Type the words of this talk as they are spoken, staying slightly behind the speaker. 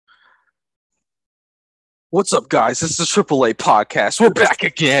What's up, guys? This is the AAA podcast. We're back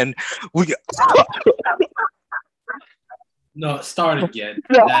again. We got, No, start again.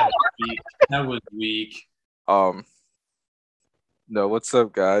 That was weak. That was weak. um no, what's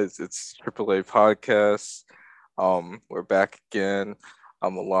up, guys? It's AAA podcast. We're back again.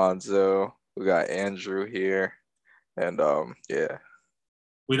 I'm Alonzo. We got Andrew here, and yeah,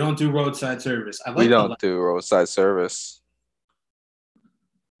 We don't do roadside service. we don't do roadside service.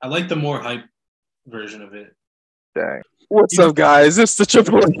 I like the more hype version of it. Dang. What's up, guys? It's the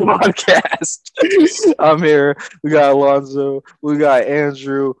AAA podcast. I'm here. We got Alonzo. We got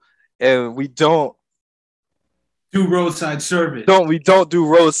Andrew, and we don't Do roadside service. we don't do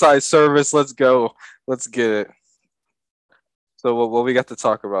roadside service. Let's go. Let's get it. So what we got to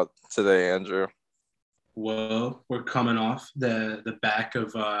talk about today, Andrew? Well, we're coming off the back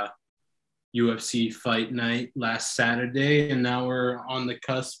of UFC Fight Night last Saturday, and now we're on the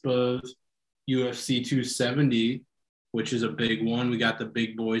cusp of UFC 270, which is a big one. We got the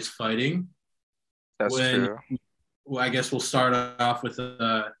big boys fighting. That's true. Well, I guess we'll start off with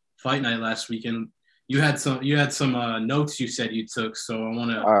Fight Night last weekend. You had some notes you said you took, so I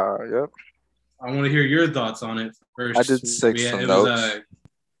want to hear your thoughts on it first. I did take some notes.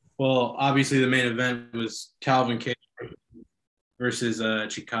 Well, obviously the main event was Calvin Kattar versus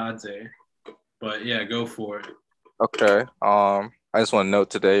Chikadze, but yeah, go for it. Okay. I just want to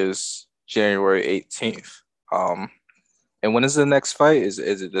note today is January 18th. And when is the next fight? Is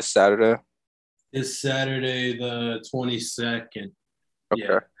it this Saturday? This Saturday, the 22nd. Okay.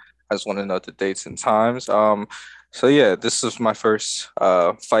 Yeah. I just want to note the dates and times. So yeah, this is my first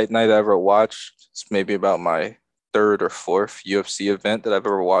fight night I ever watched. It's maybe about my third or fourth UFC event that I've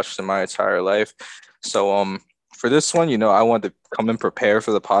ever watched in my entire life. So for this one, I wanted to come and prepare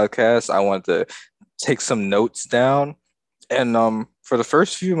for the podcast. I wanted to take some notes down. And for the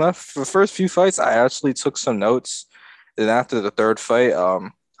first few fights, I actually took some notes. Then after the third fight, I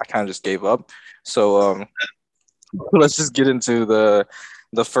kind of just gave up. So let's just get into the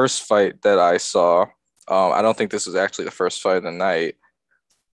first fight that I saw. I don't think this was actually the first fight of the night,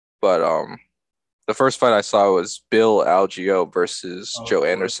 but the first fight I saw was Bill Algeo versus Joe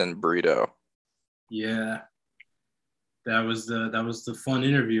Anderson Brito. Yeah, that was the fun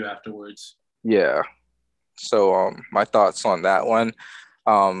interview afterwards. Yeah. So my thoughts on that one.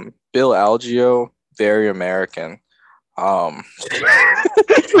 Bill Algeo, very American. He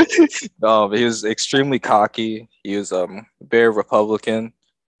was extremely cocky. He was very Republican.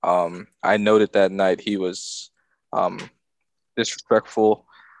 I noted that night he was disrespectful.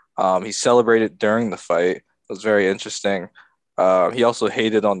 He celebrated during the fight. It was very interesting. He also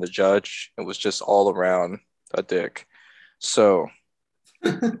hated on the judge. It was just all around a dick. So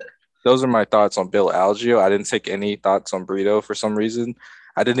those are my thoughts on Bill Algeo. I didn't take any thoughts on Brito for some reason.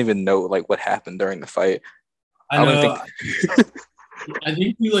 I didn't even know what happened during the fight. I know. I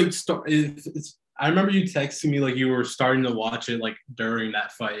think you I remember you texting me you were starting to watch it during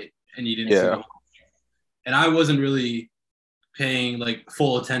that fight, and you didn't. Yeah. And I wasn't really paying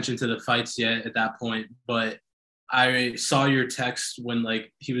full attention to the fights yet at that point, but I saw your text when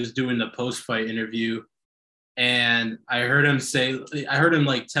he was doing the post-fight interview, and I heard him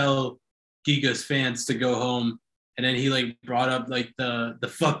tell Giga's fans to go home, and then he brought up the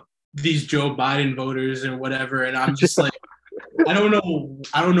fuck these Joe Biden voters and whatever, and I'm just I don't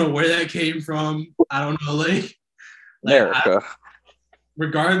know where that came from. I don't know America.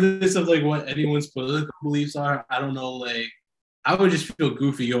 Regardless of what anyone's political beliefs are, I don't know I would just feel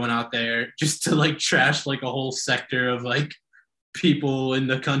goofy going out there just to trash a whole sector of people in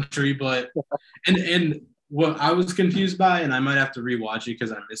the country. But and what I was confused by, and I might have to rewatch it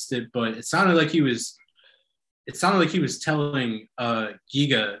because I missed it, but it sounded like he was telling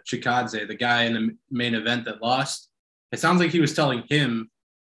Giga Chikadze, the guy in the main event that lost. It sounds like he was telling him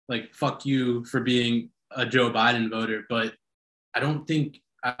fuck you for being a Joe Biden voter, but I don't think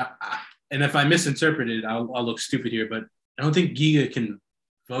and if I misinterpreted, I'll look stupid here, but I don't think Giga can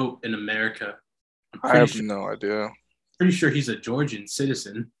vote in America. I have no idea. Pretty sure he's a Georgian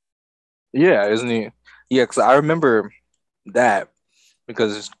citizen. Yeah, isn't he? Yeah, because I remember that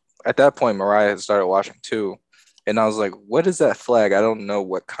because at that point Mariah had started watching too, and I was like, "What is that flag? I don't know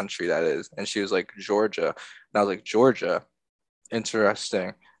what country that is." And she was like, "Georgia," and I was like, "Georgia,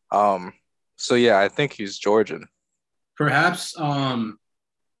 interesting." So yeah, I think he's Georgian. Perhaps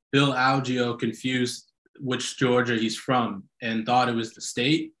Bill Algeo confused which Georgia he's from and thought it was the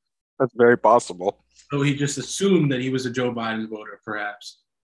state. That's very possible. So he just assumed that he was a Joe Biden voter, perhaps.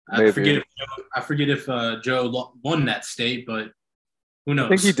 Maybe. I forget if Joe won that state, but who knows? I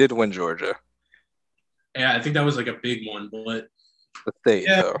think he did win Georgia. Yeah, I think that was a big one, but the state,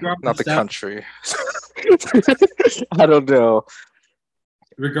 though, not the country. I don't know.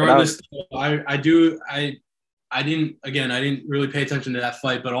 And I Regardless, I didn't really pay attention to that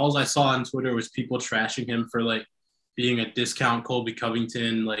fight, but all I saw on Twitter was people trashing him for like being a discount Colby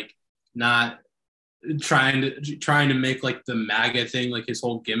Covington, like not trying to make like the MAGA thing like his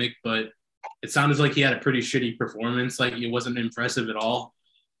whole gimmick, but it sounded like he had a pretty shitty performance. Like it wasn't impressive at all.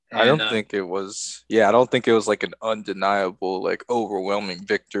 I And don't think it was. Yeah, I don't think it was like an undeniable, like overwhelming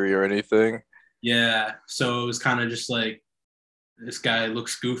victory or anything. yeah, so it was kind of just like this guy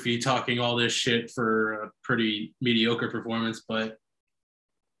looks goofy talking all this shit for a pretty mediocre performance. But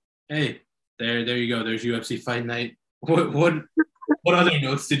hey, there you go. There's UFC Fight Night. What other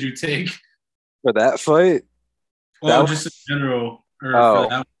notes did you take? For that fight, that Well, just in was general, or for oh,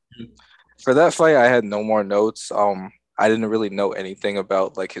 that. for that fight, I had no more notes. I didn't really know anything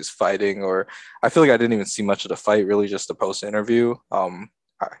about like his fighting, or I feel like I didn't even see much of the fight. Really, just the post interview.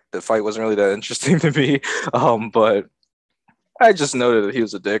 The fight wasn't really that interesting to me. But I just noted that he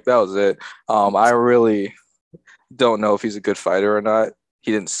was a dick. That was it. I really don't know if he's a good fighter or not.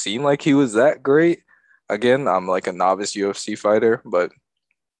 He didn't seem like he was that great. Again, I'm like a novice UFC fighter, but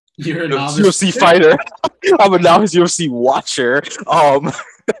You're a novice. UFC fighter. I'm a novice UFC watcher.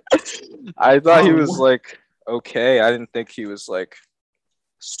 I thought he was Oh, like okay. I didn't think he was like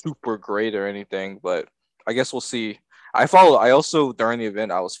super great or anything, but I guess we'll see. I also during the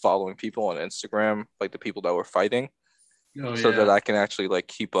event I was following people on Instagram, like the people that were fighting, oh so that yeah. I can actually like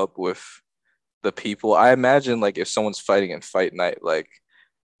keep up with the people. I imagine like if someone's fighting in fight night, like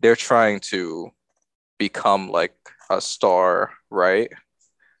they're trying to become like a star, right?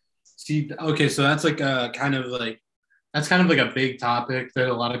 See, okay, so that's like a kind of like that's kind of like a big topic that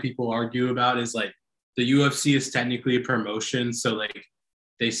a lot of people argue about is like the UFC is technically a promotion, so like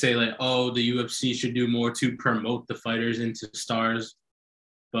they say like oh the UFC should do more to promote the fighters into stars,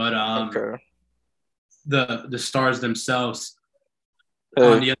 but Okay. the stars themselves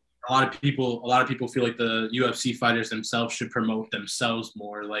on Hey, the a lot of people feel like the UFC fighters themselves should promote themselves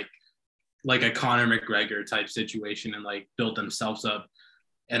more like a Conor McGregor type situation and like build themselves up.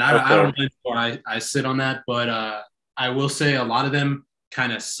 And I okay. don't really know where I sit on that, but I will say a lot of them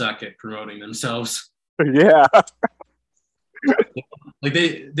kind of suck at promoting themselves. Yeah. Like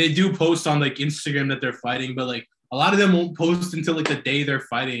they do post on like Instagram that they're fighting, but like a lot of them won't post until like the day they're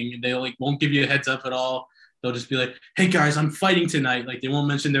fighting. They like won't give you a heads up at all. They'll just be like, "Hey guys, I'm fighting tonight." Like they won't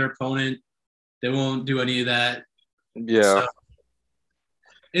mention their opponent. They won't do any of that. Yeah. So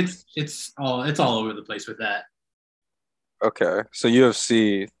it's all over the place with that. Okay. So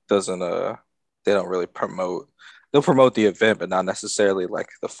UFC doesn't they don't really promote. They'll promote the event, but not necessarily like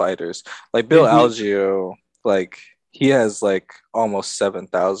the fighters. Like Bill They do. Algeo, like he has like almost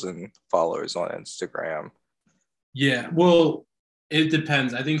 7,000 followers on Instagram. Yeah, well, it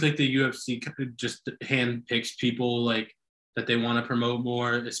depends. I think like the UFC just hand picks people like that they want to promote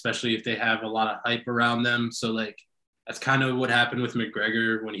more, especially if they have a lot of hype around them. So like that's kind of what happened with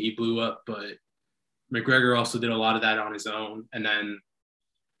McGregor when he blew up, but McGregor also did a lot of that on his own. And then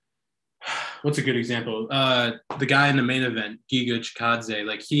what's a good example? The guy in the main event, Giga Chikadze,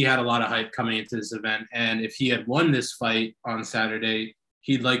 like he had a lot of hype coming into this event, and if he had won this fight on Saturday,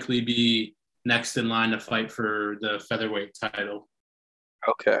 he'd likely be next in line to fight for the featherweight title.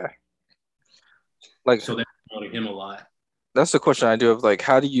 Okay. Like So they're promoting him a lot. that's the question I do have. Like,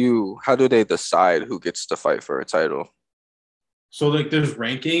 how do they decide who gets to fight for a title? So like there's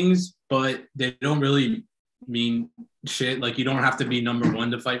rankings, but they don't really mean shit. Like you don't have to be number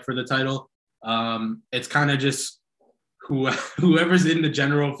one to fight for the title. It's kind of just whoever's in the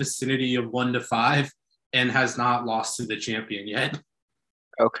general vicinity of 1 to 5 and has not lost to the champion yet.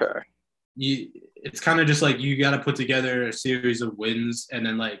 Okay. It's kind of just like you got to put together a series of wins, and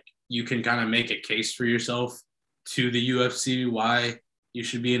then like you can kind of make a case for yourself to the UFC why you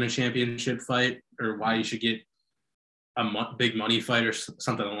should be in a championship fight or why you should get a big money fight or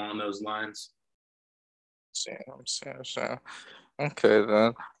something along those lines. Sam. Okay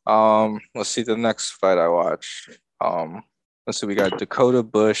then. Let's see the next fight I watched. Let's see. We got Dakota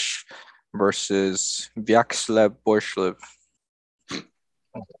Bush versus Vyacheslav Borslev.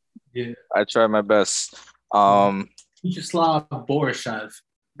 Yeah, I tried my best. Um, Vyacheslav Borishev.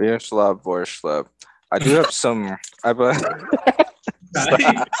 Vyacheslav Borslev. I do have some. I have a,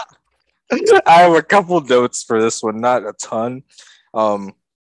 I have a couple notes for this one, not a ton. Um,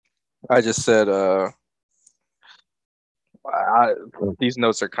 I just said I, these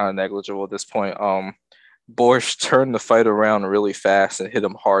notes are kind of negligible at this point. Borsch turned the fight around really fast and hit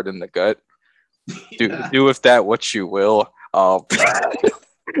him hard in the gut. Yeah. Do with that what you will. Um,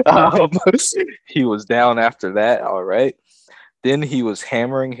 he was down after that. All right. Then he was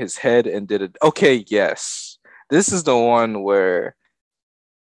hammering his head and did it. Okay, yes. This is the one where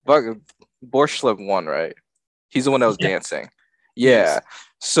Borschlev won, right? He's the one that was Yeah. dancing. Yes. Yeah.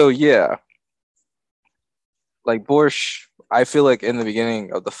 So yeah, like Borsch, I feel like in the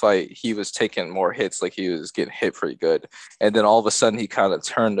beginning of the fight, he was taking more hits, like he was getting hit pretty good. And then all of a sudden he kind of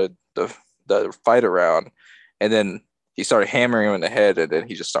turned the fight around, and then he started hammering him in the head, and then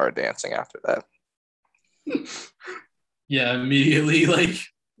he just started dancing after that. Yeah, immediately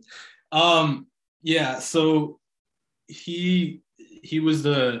um yeah, so he was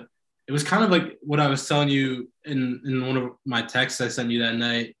the it was kind of like what I was telling you in one of my texts I sent you that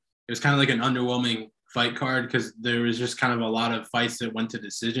night. It was kind of like an underwhelming fight card because there was just kind of a lot of fights that went to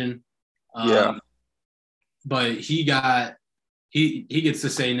decision. Yeah, Um, but he gets to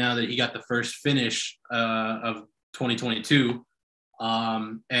say now that he got the first finish of 2022.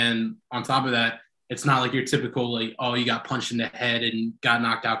 And on top of that, it's not like your typical like, oh, he got punched in the head and got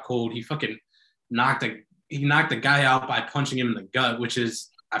knocked out cold. He fucking knocked a he knocked the guy out by punching him in the gut, which is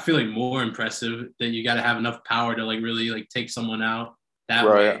I feel like more impressive that you got to have enough power to like really like take someone out that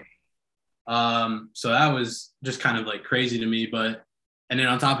right. way. So that was just kind of like crazy to me. But and then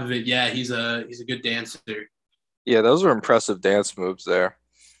on top of it, yeah, he's a good dancer. Yeah, those were impressive dance moves there.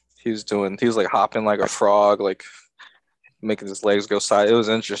 He was like hopping like a frog, like making his legs go side. It was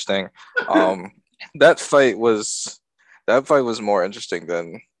interesting. Um, that fight was that fight was more interesting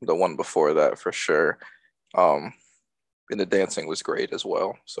than the one before that for sure. Um, and the dancing was great as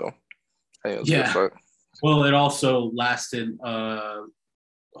well. So I think it was a good Yeah. fight. Well, it also lasted a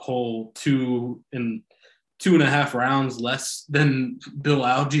whole 2.5 rounds less than Bill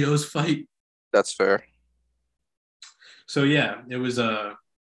Algio's fight. That's fair. So yeah, it was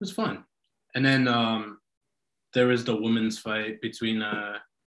fun. And then there was the women's fight between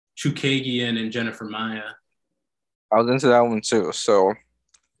Chukagian and Jennifer Maya. I was into that one too. So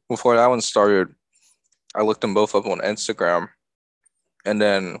before that one started, I looked them both up on Instagram, and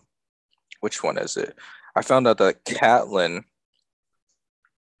then which one is it? I found out that Catlin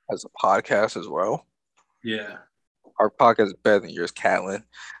has a podcast as well. Yeah. Our podcast is better than yours, Catlin.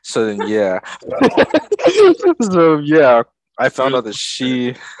 So then, yeah. So yeah, I found Really? out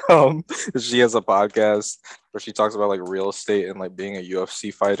that um she has a podcast where she talks about like real estate and like being a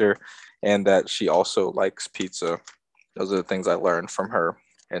UFC fighter, and that she also likes pizza. Those are the things I learned from her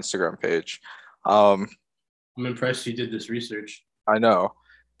Instagram page. Um, I'm impressed you did this research. I know,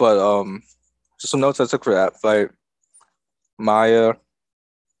 but just some notes I took for that fight. Maya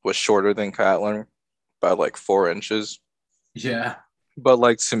was shorter than Catlin by like 4 inches. Yeah. But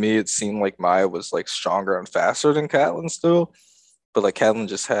like to me, it seemed like Maya was like stronger and faster than Catlin still. But like Catlin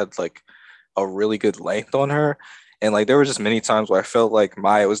just had like a really good length on her. And like there were just many times where I felt like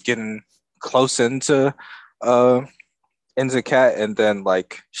Maya was getting close uh into Cat, and then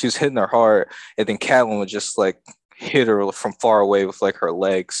like she was hitting her hard, and then Catlin would just like hit her from far away with like her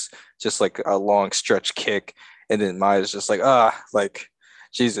legs, just like a long stretch kick. And then Maya's just like, like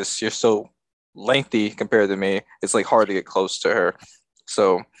Jesus, you're so lengthy compared to me. It's like hard to get close to her.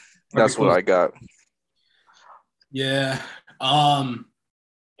 So Hard to that's what close. I got. Yeah. Um,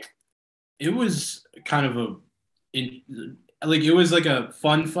 it was kind of like it was like a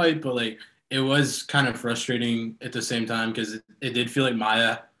fun fight, but like it was kind of frustrating at the same time because it did feel like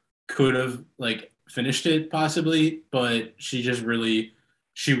Maya could have like finished it possibly, but she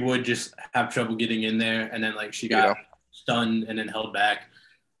would just have trouble getting in there, and then like she Yeah. got stunned and then held back.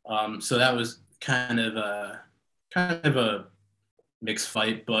 So that was kind of a mixed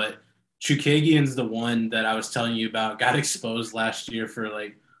fight, but Chukagian's the one that I was telling you about. Got exposed last year for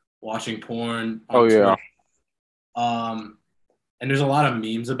like watching porn Oh on yeah. Twitter. Um, and there's a lot of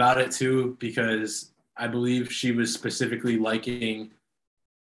memes about it too because I believe she was specifically liking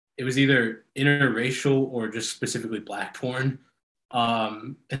it was either interracial or just specifically black porn.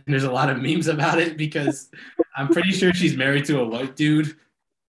 And there's a lot of memes about it because I'm pretty sure she's married to a white dude.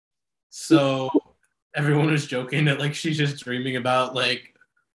 So everyone was joking that like she's just dreaming about like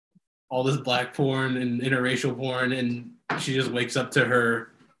all this black porn and interracial porn, and she just wakes up to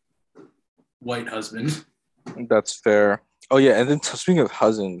her white husband. That's fair. Oh yeah, and then speaking of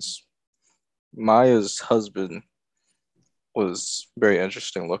husbands, Maya's husband was very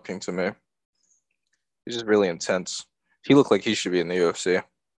interesting looking to me. He's just really intense. He looked like he should be in the UFC.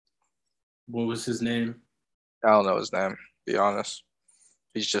 What was his name? I don't know his name, to be honest.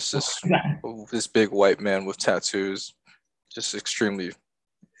 He's just this big white man with tattoos, just extremely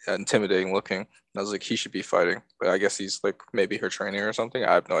intimidating looking. I was like, he should be fighting, but I guess he's like maybe her trainer or something.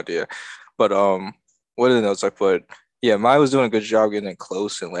 I have no idea. But what are the notes I put? Yeah, Mai was doing a good job getting in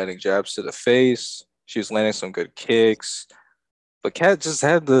close and landing jabs to the face. She was landing some good kicks. But Kat just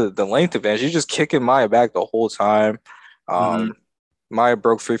had the length advantage. She just kicking Maya back the whole time. Mhm. Um, Maya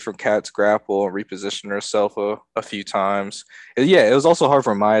broke free from Kat's grapple and repositioned herself a few times. And yeah, it was also hard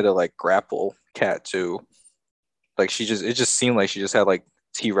for Maya to like grapple Kat too. Like it just seemed like she just had like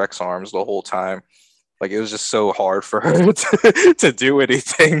T-Rex arms the whole time. Like it was just so hard for her to do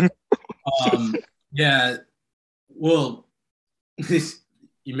anything. Yeah. Well,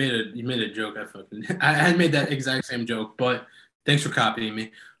 you made a joke. I made that exact same joke, but thanks for copying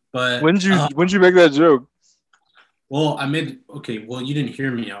me. But When did you make that joke? well, I made okay. Well, you didn't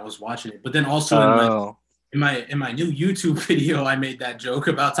hear me. I was watching it, but then also Oh, in my new YouTube video, I made that joke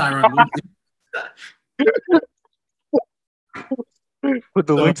about Tyron Woodley. put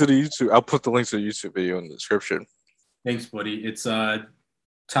the So link to the YouTube. I'll put the link to the YouTube video in the description. thanks, buddy. It's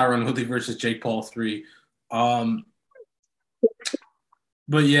Tyron Woodley versus Jake Paul 3. Um,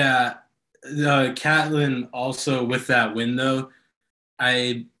 but yeah, Catlin also with that win though.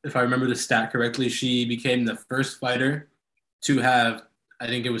 If I remember the stat correctly, she became the first fighter to have, I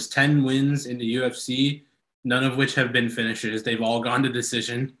think it was 10 wins in the UFC, none of which have been finishes. They've all gone to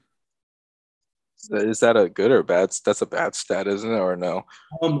decision. Is that a good or bad? That's a bad stat, isn't it, or no?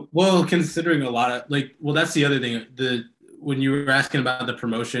 Well, considering a lot of like, well, that's the other thing. The When you were asking about the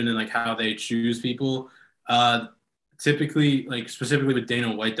promotion and like how they choose people, uh, typically, like specifically with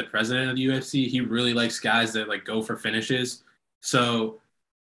Dana White, the president of the UFC, he really likes guys that like go for finishes. So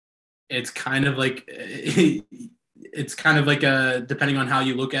it's kind of like it's kind of like a depending on how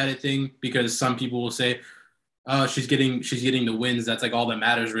you look at it thing because some people will say, "Oh, she's getting the wins. That's like all that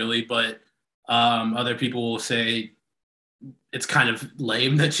matters, really." But other people will say it's kind of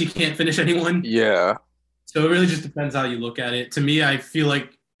lame that she can't finish anyone. Yeah. So it really just depends how you look at it. To me, I feel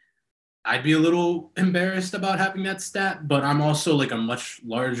like I'd be a little embarrassed about having that stat, but I'm also like a much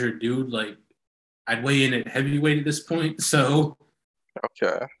larger dude. Like I'd weigh in at heavyweight at this point, so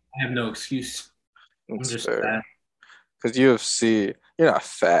Okay. I have no excuse. I'm That's just fair. fat. Because UFC, you're not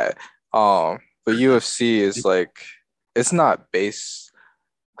fat. But UFC is like it's not based.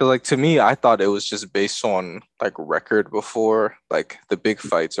 Because like to me, I thought it was just based on like record before. Like the big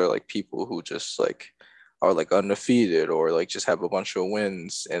fights are like people who just like are like undefeated or like just have a bunch of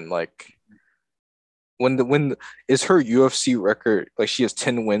wins and like when is her UFC record like she has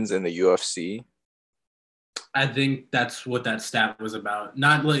 10 wins in the UFC? I think that's what that stat was about.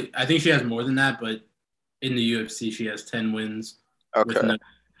 Not like I think she has more than that, but in the UFC she has 10 wins with Okay. no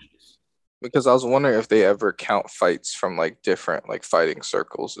Because I was wondering if they ever count fights from like different like fighting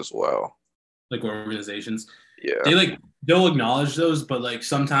circles as well. like organizations. Yeah. They'll acknowledge those, but like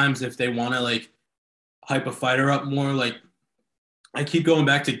sometimes if they want to like hype a fighter up more, like I keep going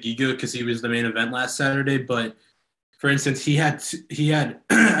back to Giga because he was the main event last Saturday, but for instance, he had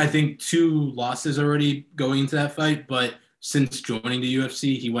I think two losses already going into that fight, but since joining the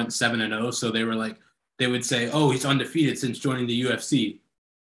UFC, he went 7-0. So they were like they would say, "Oh, he's undefeated since joining the UFC,"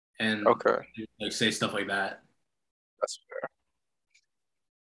 and Okay. like say stuff like that. That's fair.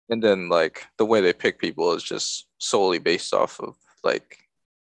 And then like the way they pick people is just solely based off of like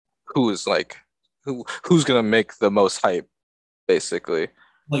who's like who's gonna make the most hype, basically.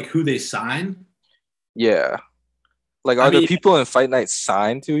 Like who they sign. Yeah. Like I are the mean, people in Fight Night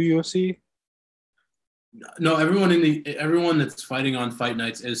signed to UFC? no, everyone that's fighting on fight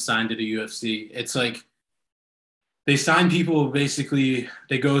nights is signed to the UFC. It's like they sign people basically.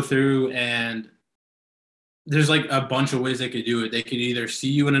 They go through and there's like a bunch of ways they could do it. They could either see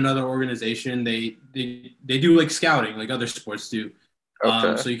you in another organization. They do like scouting, like other sports do.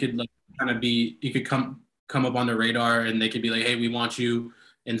 Okay. So you could like kind of be you could come up on the radar, and they could be like, "Hey, we want you,"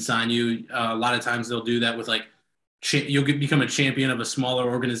 and sign you. A lot of times they'll do that with like become a champion of a smaller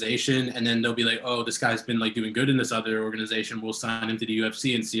organization, and then they'll be like, "Oh, this guy's been like doing good in this other organization. We'll sign him to the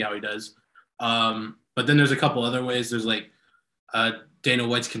UFC and see how he does." But then there's a couple other ways. There's like Dana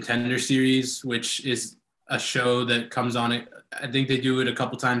White's Contender Series, which is a show that comes on it. I think they do it a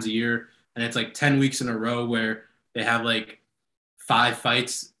couple times a year, and it's like 10 weeks in a row where they have like 5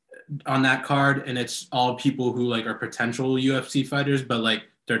 fights on that card, and it's all people who like are potential UFC fighters, but like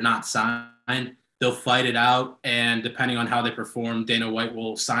they're not signed. They'll fight it out, and depending on how they perform, Dana White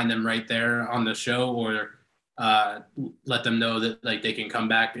will sign them right there on the show, or uh, let them know that like they can come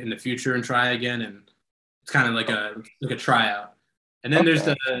back in the future and try again. And it's kind of like a tryout. And Okay.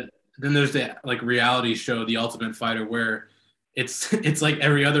 then there's the like reality show, The Ultimate Fighter, where it's like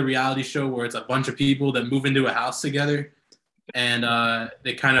every other reality show where it's a bunch of people that move into a house together and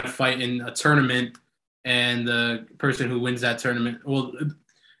they kind of fight in a tournament, and the person who wins that tournament, well,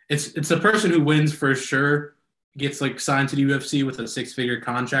 it's the person who wins for sure gets like signed to the UFC with a 6-figure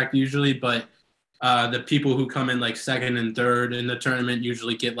contract usually, but The people who come in like second and third in the tournament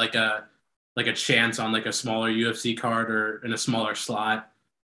usually get like a chance on like a smaller UFC card or in a smaller slot.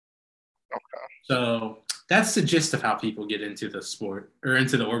 So that's the gist of how people get into the sport or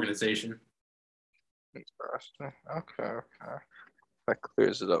into the organization. Interesting. Okay. That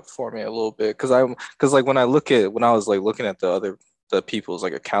clears it up for me a little bit because like when I was like looking at the people's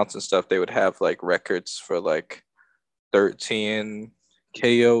like accounts and stuff, they would have like records for like 13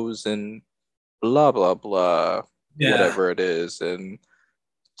 KOs and blah blah blah, Yeah. whatever it is, and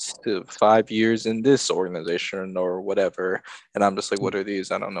 5 years in this organization or whatever. And I'm just like, what are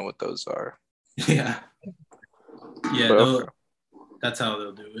these? I don't know what those are. Yeah. Yeah. But okay. That's how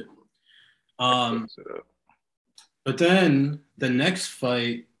they'll do it. But then the next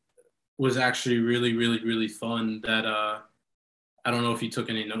fight was actually really, really, really fun. That I don't know if you took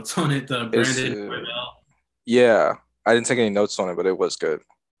any notes on it. The Brandon Royval. Yeah, I didn't take any notes on it, but it was good.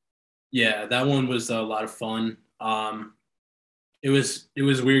 Yeah, that one was a lot of fun. It was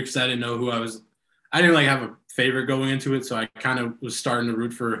weird because I didn't know who I was. I didn't like have a favorite going into it, so I kind of was starting to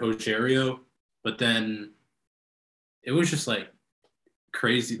root for Rogerio, but then it was just like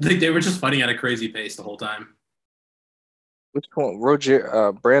crazy. Like they were just fighting at a crazy pace the whole time. Which one?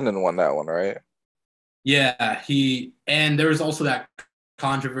 Brandon won that one, right? Yeah, and there was also that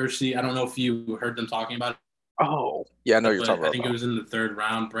controversy. I don't know if you heard them talking about it. Oh, yeah, I know you're talking But I about think it now. was in the third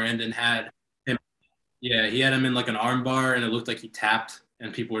round. Brandon had him. Yeah, he had him in like an arm bar, and it looked like he tapped.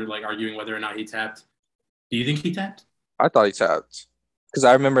 And people were like arguing whether or not he tapped. Do you think he tapped? I thought he tapped because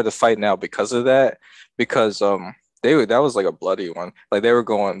I remember the fight now because of that. Because that was like a bloody one. Like they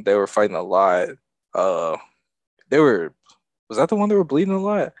were fighting a lot. Uh, they were was that the one they were bleeding a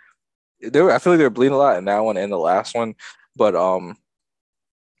lot? I feel like they were bleeding a lot in that one and the last one. But yeah,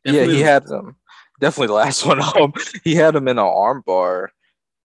 Definitely. he had them. Definitely the last one. He had him in an arm bar.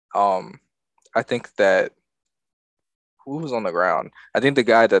 Um, I think that who was on the ground? I think the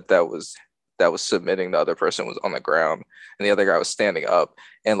guy that was submitting the other person was on the ground, and the other guy was standing up,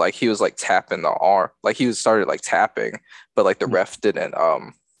 and like he was like tapping the arm, like he was started like tapping, but like the ref didn't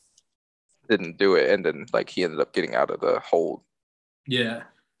do it, and then like he ended up getting out of the hold. Yeah.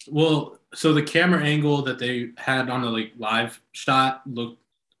 Well, so the camera angle that they had on the like live shot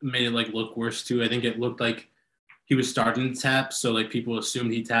made it like look worse too. I think it looked like he was starting to tap, so like people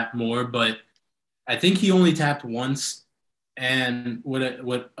assumed he tapped more, but I think he only tapped once. And what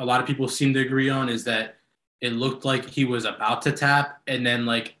a lot of people seem to agree on is that it looked like he was about to tap, and then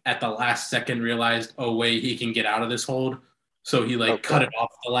like at the last second realized, oh wait, he can get out of this hold, so he like cut Okay. it off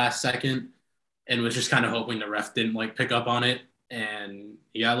at the last second, and was just kind of hoping the ref didn't like pick up on it, and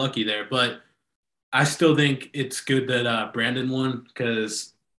he got lucky there. But I still think it's good that Brandon won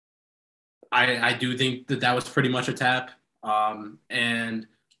because I do think that was pretty much a tap, and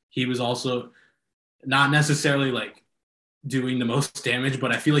he was also not necessarily like doing the most damage,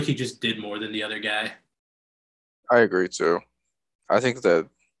 but I feel like he just did more than the other guy. I agree too. I think that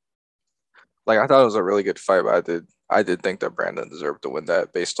like I thought it was a really good fight, but I did think that Brandon deserved to win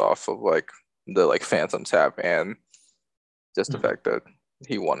that based off of like the like phantom tap and just the fact that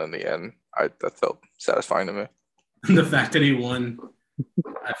he won in the end. That felt satisfying to me. The fact that he won,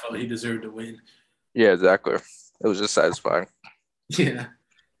 I felt he deserved to win. Yeah, exactly. It was just satisfying. Yeah.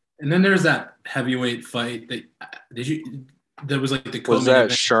 And then there's that heavyweight fight that did you that was like the Was co-main that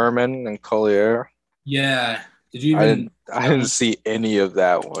event. Sherman and Collier? Yeah. Did you even I that didn't one? see any of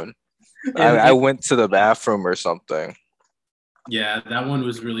that one. I It, went to the bathroom or something. yeah, that one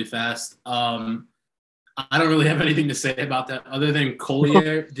was really fast. I don't really have anything to say about that other than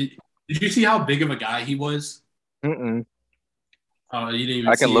Collier. Did you see how big of a guy he was? Mm-mm. Oh, you didn't even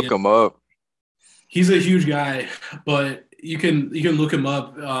I can see look it. him up. He's a huge guy, but you can look him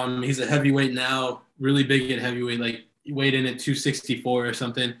up. He's a heavyweight now, really big at heavyweight, like he weighed in at 264 or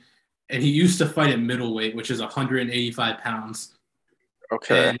something. And he used to fight at middleweight, which is 185 pounds.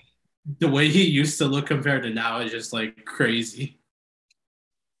 Okay. And the way he used to look compared to now is just like crazy.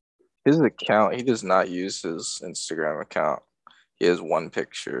 His account, he does not use his Instagram account. He has one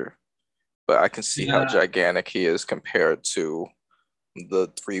picture, but I can see how Yeah, gigantic he is compared to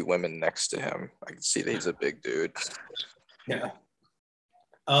the three women next to him. I can see that he's a big dude. yeah.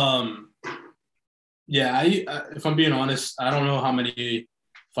 Um, yeah. If I'm being honest, I don't know how many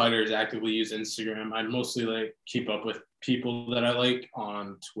fighters actively use Instagram. I mostly like keep up with people that I like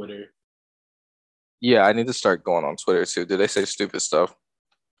on Twitter. Yeah, I need to start going on Twitter too. Did they say stupid stuff?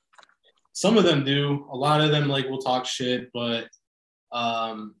 Some of them do. A lot of them like will talk shit, but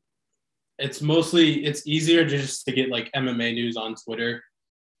it's easier just to get like MMA news on Twitter.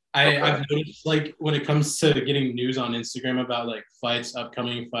 Okay. I've noticed like when it comes to getting news on Instagram about like fights,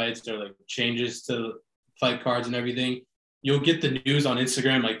 upcoming fights, or like changes to fight cards and everything, you'll get the news on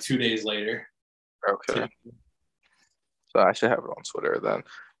Instagram like 2 days later. Okay. So I should have it on Twitter then.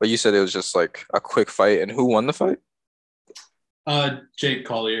 But you said it was just like a quick fight, and who won the fight? Jake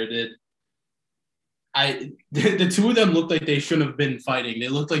Collier did. The two of them looked like they shouldn't have been fighting. They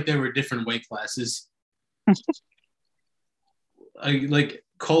looked like they were different weight classes. Like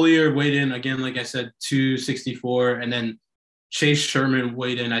Collier weighed in again, like I said, 264, and then Chase Sherman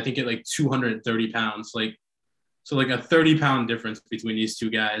weighed in, I think, at like 230 pounds. Like so, like a 30-pound difference between these two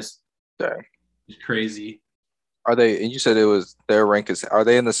guys. Dang. It's crazy. Are they? And you said it was their rank is. Are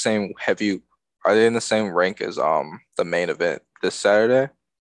they in the same heavy? Are they in the same rank as the main event this Saturday?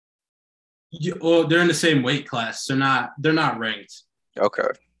 Yeah, well, they're in the same weight class. They're not ranked. Okay.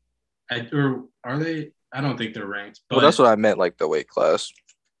 Or are they? I don't think they're ranked. Well, that's But what I meant, like the weight class.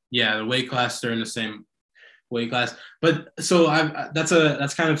 yeah, the weight class they're in the same weight class. But so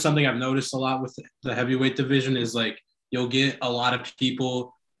that's kind of something I've noticed a lot with the heavyweight division is like you'll get a lot of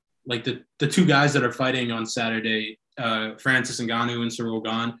people like the two guys that are fighting on Saturday, Francis Ngannou and Ciryl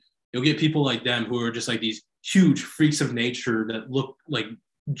Gane. You'll get people like them who are just like these huge freaks of nature that look like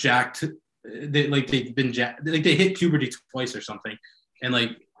jacked. They've been jacked, like they hit puberty twice or something, and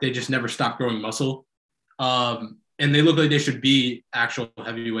like they just never stop growing muscle. And they look like they should be actual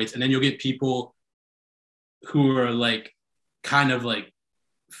heavyweights. And then you'll get people who are like kind of like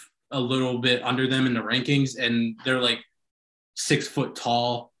a little bit under them in the rankings, and they're like 6 foot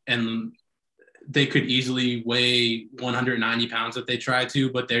tall, and they could easily weigh 190 pounds if they try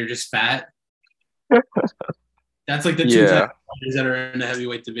to, but they're just fat. That's like the two types Yeah. of fighters that are in the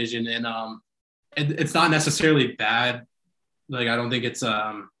heavyweight division, and it's not necessarily bad. Like I don't think it's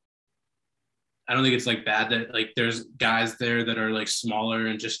like bad that like there's guys there that are like smaller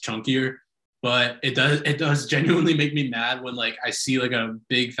and just chunkier, but it does genuinely make me mad when like I see like a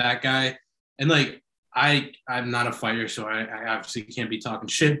big fat guy and like I'm not a fighter, so I obviously can't be talking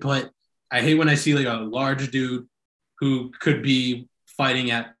shit, but I hate when I see like a large dude who could be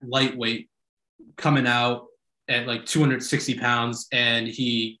fighting at lightweight coming out at like 260 pounds and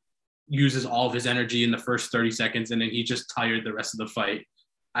he uses all of his energy in the first 30 seconds and then he's just tired the rest of the fight.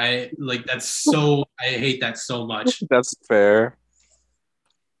 I hate that so much. That's fair.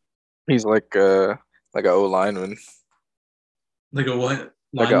 He's like a O lineman, Like a what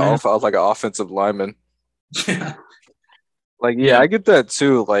lineman? like an offensive lineman. Yeah. Like yeah, Yeah. I get that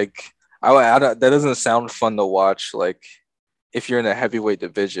too. Like I don't, that doesn't sound fun to watch. Like if you're in a heavyweight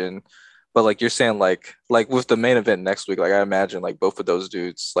division, but like you're saying like with the main event next week, like I imagine like both of those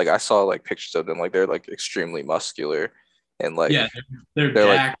dudes. Like I saw like pictures of them. Like they're like extremely muscular, and like Yeah. They're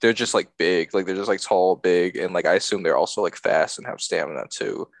jacked. they're just like big. Like they're just like tall, big, and like I assume they're also like fast and have stamina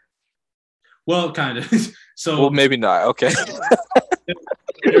too. Well, kind of. Well, So maybe not. Okay.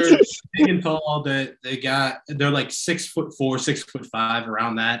 they're big and tall. That they're like 6'4", 6'5",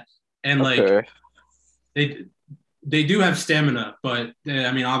 around that, and like Okay. they they do have stamina, but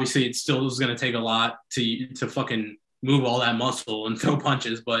I mean, obviously, it still is going to take a lot to fucking move all that muscle and throw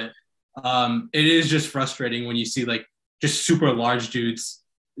punches. But it is just frustrating when you see like just super large dudes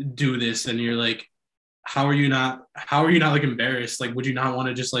do this, and you're like, how are you not like embarrassed? Like, would you not want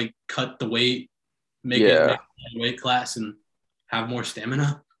to just like cut the weight, make Yeah. it weight class, and have more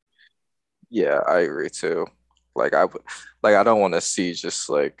stamina? Yeah, I agree too. Like I would, like I don't want to see just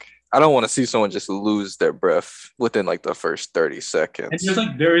like I don't want to see someone just lose their breath within like the first 30 And seconds. there's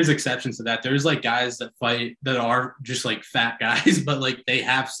like there is exceptions to that. There's like guys that fight that are just like fat guys, but like they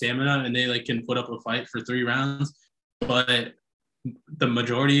have stamina and they like can put up a fight for 3 rounds. But the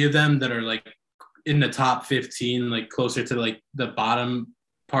majority of them that are like in the top 15, like closer to like the bottom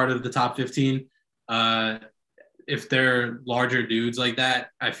part of the top 15, uh, if they're larger dudes like that,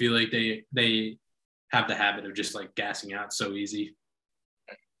 I feel like they have the habit of just like gassing out so easy.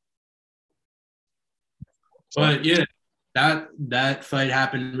 So But yeah, that fight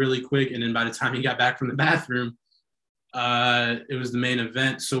happened really quick, and then by the time he got back from the bathroom, it was the main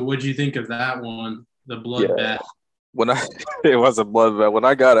event. So what do you think of that one, the yeah, bloodbath? when I it was a bloodbath. When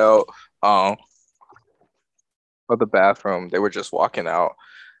I got out um of the bathroom, they were just walking out.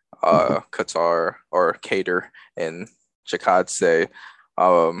 Qatar or Cater and Jakadse.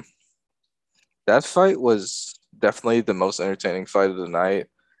 Um, that fight was definitely the most entertaining fight of the night.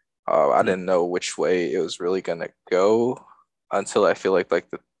 I Hmm. didn't know which way it was really gonna go until I feel like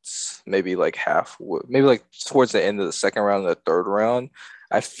maybe like maybe like towards the end of the second round, the third round.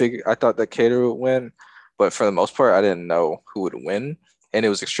 I thought that Cater would win, but for the most part, I didn't know who would win, and it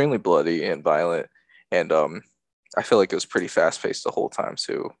was extremely bloody and violent. And I feel like it was pretty fast paced the whole time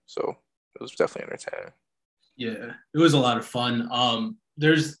too. So it was definitely entertaining. Yeah, it was a lot of fun.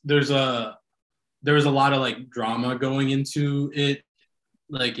 There was a lot of like drama going into it.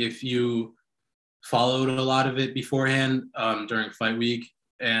 Like if you followed a lot of it beforehand during fight week,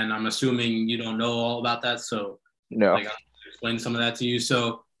 and I'm assuming you don't know all about that. So No. like I'll explain some of that to you.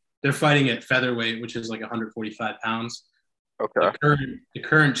 So they're fighting at featherweight, which is like 145 pounds. Okay. The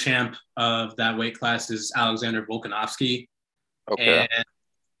current champ of that weight class is Alexander Volkanovski, Okay. and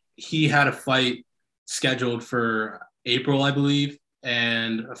he had a fight scheduled for April, I believe,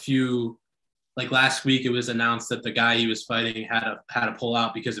 and a few like last week it was announced that the guy he was fighting had to pull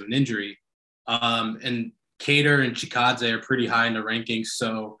out because of an injury. And Cater and Chikadze are pretty high in the rankings,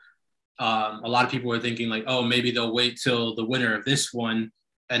 so a lot of people were thinking like, oh, maybe they'll wait till the winner of this one,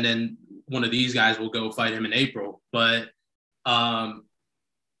 and then one of these guys will go fight him in April. But um,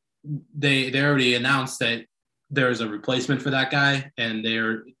 they already announced that there's a replacement for that guy, and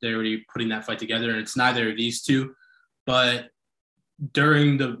they're already putting that fight together, and it's neither of these two. But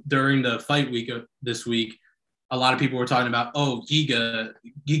during the fight week of this week, a lot of people were talking about, oh,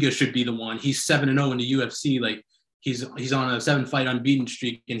 Giga should be the one. He's 7-0 in the UFC. Like he's on a 7-fight unbeaten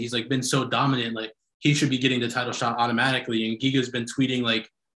streak, and he's like been so dominant. Like he should be getting the title shot automatically. And Giga's been tweeting like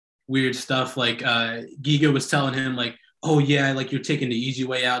weird stuff. Like Giga was telling him like, oh yeah, like you're taking the easy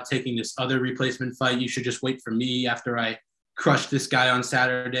way out, taking this other replacement fight. You should just wait for me after I crush this guy on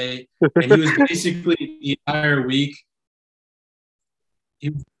Saturday. And he was basically the entire week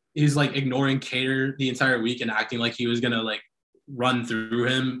he, he's like ignoring Cater the entire week and acting like he was gonna like run through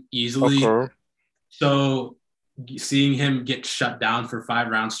him easily. Okay. So seeing him get shut down for 5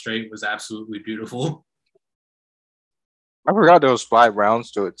 rounds straight was absolutely beautiful. I forgot there was 5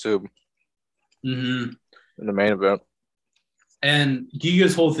 rounds to it too Mm-hmm. in the main event. And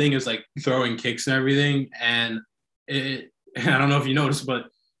Giga's whole thing is like throwing kicks and everything. And I don't know if you noticed, but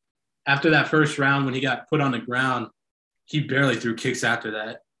after that first round, when he got put on the ground, he barely threw kicks after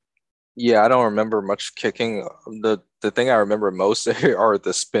that. Yeah, I don't remember much kicking. The thing I remember most are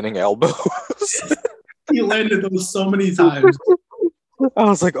the spinning elbows. He landed those so many times. I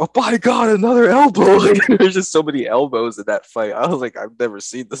was like, oh my god, another elbow! Like, there's just so many elbows in that fight. I was like, I've never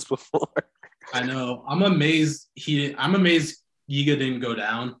seen this before. I know. I'm amazed Giga didn't go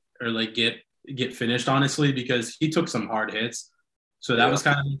down or like get finished, honestly, because he took some hard hits. So that Yeah. was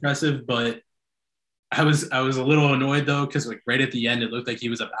kind of impressive. But I was a little annoyed though, because like right at the end it looked like he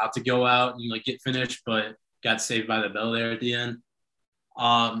was about to go out and like get finished, but got saved by the bell there at the end.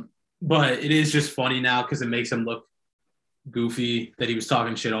 But it is just funny now because it makes him look goofy that he was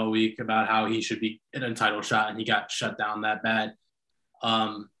talking shit all week about how he should be in a title shot and he got shut down that bad.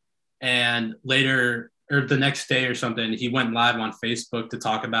 And later or the next day or something, he went live on Facebook to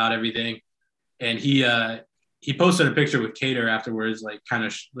talk about everything. And he posted a picture with Cater afterwards, like kind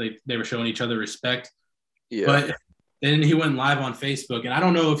of like they were showing each other respect. Yeah. But then he went live on Facebook, and I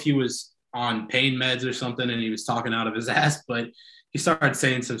don't know if he was on pain meds or something and he was talking out of his ass, but he started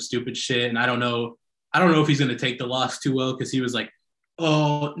saying some stupid shit. And I don't know if he's going to take the loss too well, because he was like,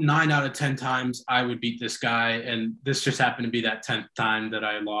 oh, 9 out of 10 times I would beat this guy. And this just happened to be that 10th time that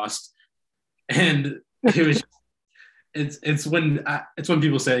I lost. And it was, it's when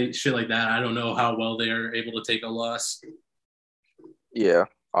people say shit like that, I don't know how well they are able to take a loss. Yeah,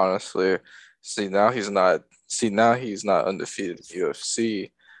 honestly. Now he's not undefeated in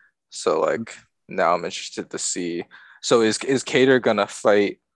UFC. So like now I'm interested to see. So is Cater gonna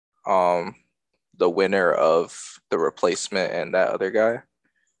fight the winner of the replacement and that other guy?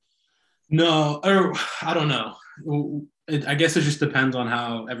 No, or I don't know. I guess it just depends on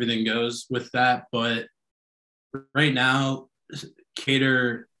how everything goes with that. But right now,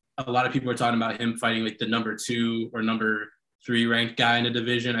 Cater, a lot of people are talking about him fighting like the number 2 or number 3 ranked guy in the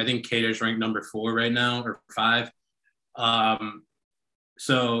division. I think Cater's ranked number 4 right now, or 5.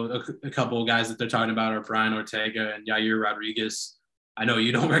 So a couple of guys that they're talking about are Brian Ortega and Yair Rodriguez. I know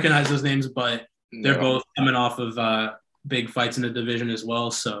you don't recognize those names, but they're both coming off of big fights in the division as well.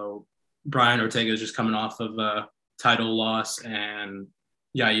 So Brian Ortega is just coming off of a title loss, and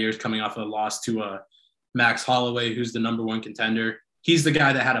Yair's coming off a loss to Max Holloway, who's the number 1 contender. He's the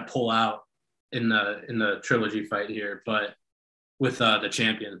guy that had to pull out in the trilogy fight here, but with the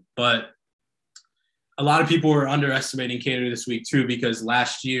champion. But a lot of people were underestimating Cater this week too, because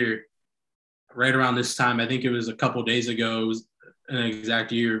last year, right around this time, I think it was a couple days ago, it was an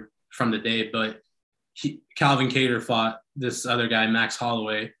exact year from the day, but Calvin Cater fought this other guy, Max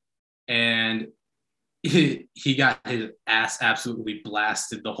Holloway, and he got his ass absolutely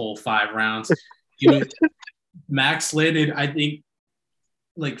blasted the whole 5 rounds. Max landed, I think,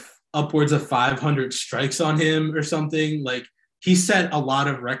 like upwards of 500 strikes on him or something. Like he set a lot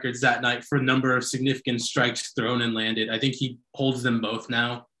of records that night for number of significant strikes thrown and landed. I think he holds them both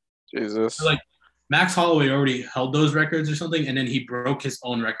now. Jesus. Like Max Holloway already held those records or something, and then he broke his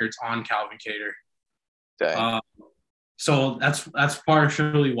own records on Calvin Kattar. Dang. So that's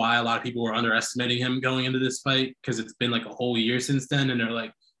partially why a lot of people were underestimating him going into this fight, because it's been like a whole year since then, and they're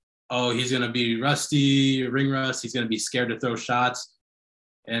like, oh, he's gonna be rusty, ring rust. He's gonna be scared to throw shots.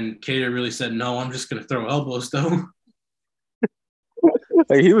 And Kattar really said, no, I'm just gonna throw elbows though.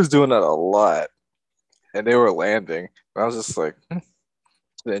 Like he was doing that a lot, and they were landing. And I was just like, an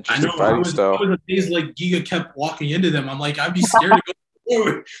I interesting know. fighting style. I was amazed like Giga kept walking into them. I'm like, I'd be scared to go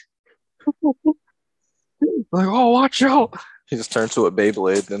forward. Like, oh, watch out! He just turned to a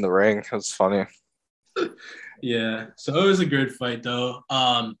Beyblade in the ring. It was funny. Yeah. So it was a good fight though.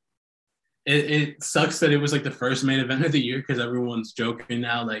 It sucks that it was like the first main event of the year, because everyone's joking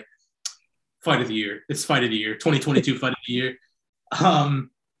now, like fight of the year. It's fight of the year, 2022 fight of the year.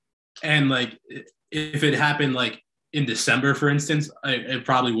 And like if it happened like in December, for instance, it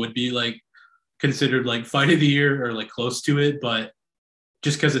probably would be like considered like fight of the year or like close to it. But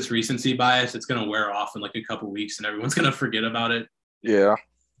just because it's recency bias, it's gonna wear off in like a couple weeks, and everyone's gonna forget about it. Yeah.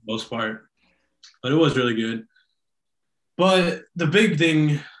 Most part. But it was really good. But the big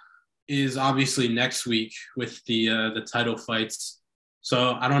thing is obviously next week with the title fights.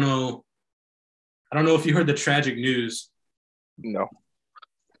 So I don't know if you heard the tragic news. No.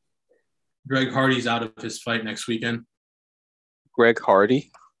 Greg Hardy's out of his fight next weekend. Greg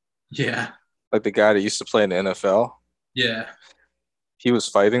Hardy, Yeah. like the guy that used to play in the NFL. Yeah. He was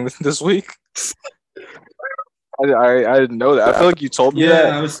fighting this week. I didn't know that. I feel like you told me that.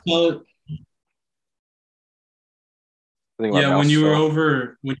 Yeah, I was told. Yeah, When you were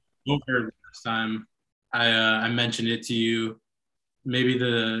over last time, I mentioned it to you. Maybe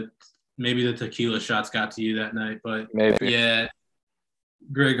the tequila shots got to you that night, but maybe. Yeah,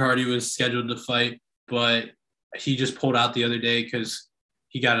 Greg Hardy was scheduled to fight, but he just pulled out the other day because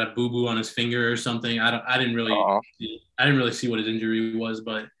he got a boo-boo on his finger or something. I didn't really see what his injury was,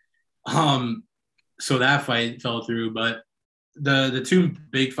 but so that fight fell through. But the two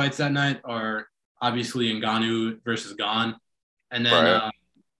big fights that night are obviously Ngannou versus Gane, and then Right.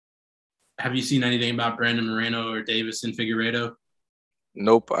 Have you seen anything about Brandon Moreno or Davison Figueiredo?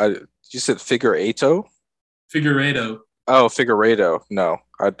 Nope. You said Figueiredo? Figueiredo. Oh, Figueiredo. No,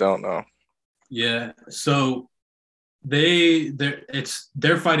 I don't know. Yeah. So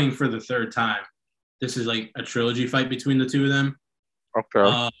they're fighting for the third time. This is like a trilogy fight between the two of them.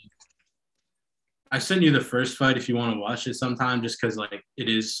 Okay. I sent you the first fight if you want to watch it sometime, just because like it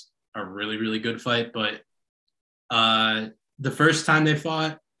is a really, really good fight. But the first time they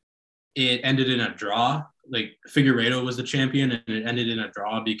fought, it ended in a draw. Like Figueiredo was the champion, and it ended in a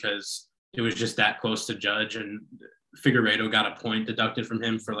draw because it was just that close to judge, and Figueiredo got a point deducted from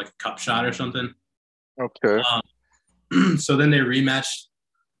him for like a cup shot or something. Okay. So then they rematched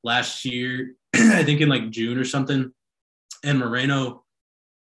last year, I think in like June or something, and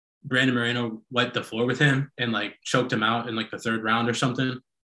Brandon Moreno wiped the floor with him and like choked him out in like the third round or something.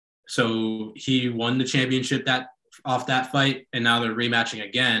 So he won the championship off that fight, and now they're rematching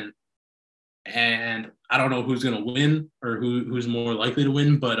again. And I don't know who's gonna win or who's more likely to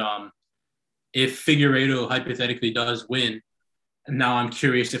win, but if Figueiredo hypothetically does win, now I'm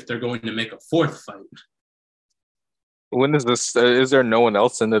curious if they're going to make a fourth fight. When is this? Is there no one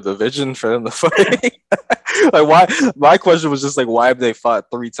else in the division for them to fight? Like, why? My question was just like, why have they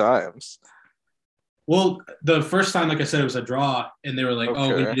fought 3 times? Well, the first time, like I said, it was a draw, and they were like,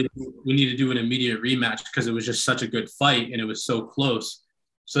 "Oh, Okay. we need to do an immediate rematch because it was just such a good fight and it was so close."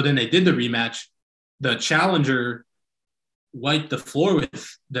 So then they did the rematch. The challenger wiped the floor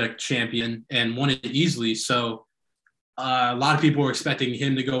with the champion and won it easily. So a lot of people were expecting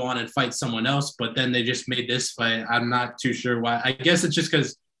him to go on and fight someone else, but then they just made this fight. I'm not too sure why. I guess it's just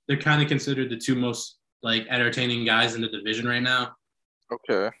because they're kind of considered the two most like entertaining guys in the division right now.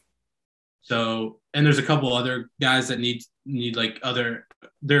 Okay. So, and there's a couple other guys that need like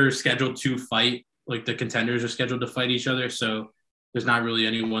they're scheduled to fight. Like the contenders are scheduled to fight each other. So there's not really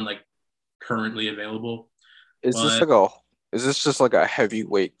anyone like currently available. Is this just like a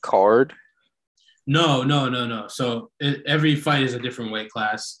heavyweight card? No. So every fight is a different weight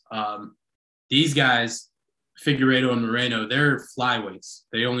class. These guys, Figueiredo and Moreno, they're flyweights.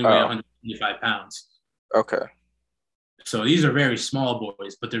 They only weigh 125 pounds. Okay. So these are very small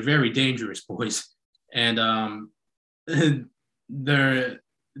boys, but they're very dangerous boys. And they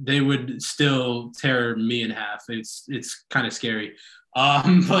would still tear me in half. It's kind of scary.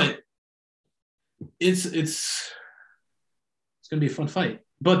 But it's gonna be a fun fight.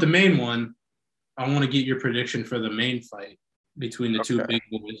 But the main one, I want to get your prediction for the main fight between the two Okay. big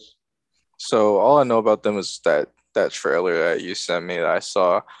boys. So all I know about them is that trailer that you sent me that I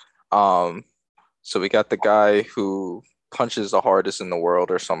saw. Um, so we got the guy who punches the hardest in the world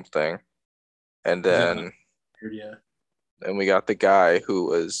or something, and Is that then yeah? and we got the guy who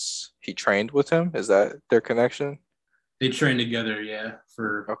was he trained with him. Is that their connection? They train together, yeah,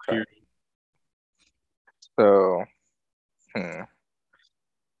 for Okay. period. So hmm,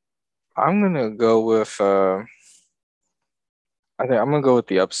 I'm gonna go with I think I'm gonna go with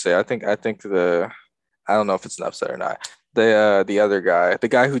the upset. I think the I don't know if it's an upset or not. The other guy, the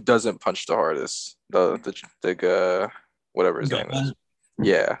guy who doesn't punch the hardest, the whatever his name is. Gone.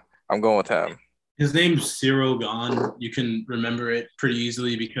 Yeah, I'm going with him. His name's Cyril Gone. You can remember it pretty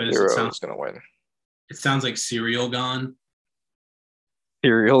easily because Zero is gonna win. it sounds like cereal gone.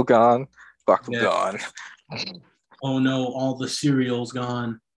 Serial gone, Yeah. Bakugan. Oh no, all the cereals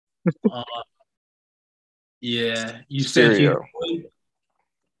gone. Uh, yeah. You said he's Serio.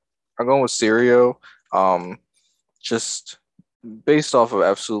 I'm going with Serio. Um, just based off of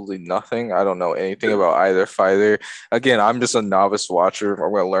absolutely nothing. I don't know anything about either fighter. Again, I'm just a novice watcher.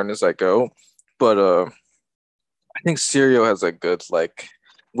 I'm gonna learn as I go. But I think Serio has a good like.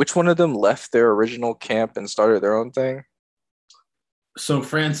 Which one of them left their original camp and started their own thing? so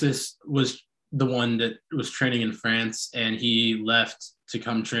Francis was the one that was training in France and he left to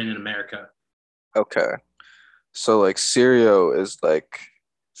come train in America. Okay, so like Serio is like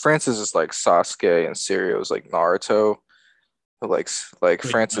Francis is like Sasuke and Serio is like Naruto. Like Wait,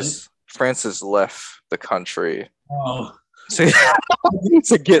 what? Francis left the country Oh, to,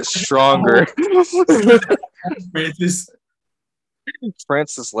 to get stronger. Francis.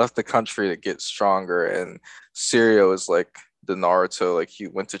 Francis left the country to get stronger, and Sirio is like the Naruto. Like he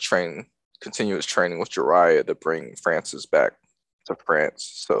went to train, continuous training with Jiraiya to bring Francis back to France.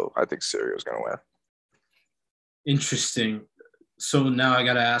 So I think Sirio is gonna win. Interesting. So now I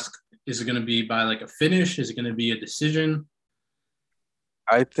gotta ask: is it gonna be by like a finish? Is it gonna be a decision?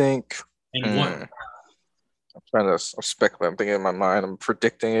 I think. And what? I'm trying to speculate. I'm thinking in my mind. I'm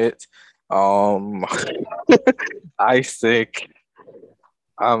predicting it. Um, I think.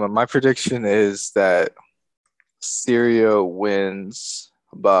 My prediction is that Sirio wins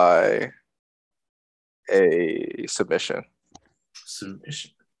by a submission.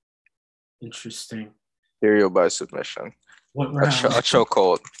 Submission. Interesting. Sirio by submission. What A, round? a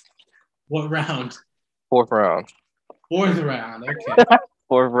chokehold. What round? Fourth round. Fourth round. Okay.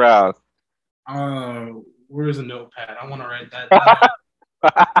 Fourth round. Where's a notepad? I want to write that down.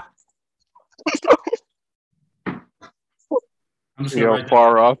 I'm just See gonna how write that.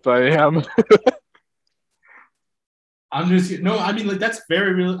 far off I am. I'm just no. I mean, like that's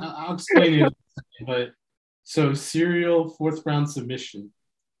very real. I'll explain it. But so serial fourth round submission,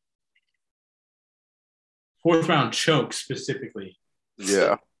 fourth round choke specifically.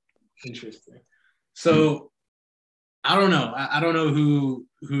 Yeah. Interesting. So I don't know. I don't know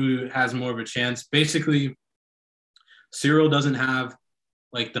who has more of a chance. Basically, Cyril doesn't have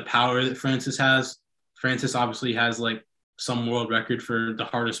like the power that Francis has. Francis obviously has like some world record for the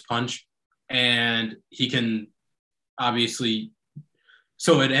hardest punch, and he can obviously.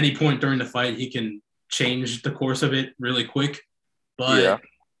 So at any point during the fight, he can change the course of it really quick. Yeah. But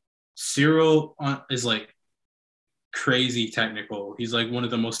Cyril is like crazy technical. He's like one of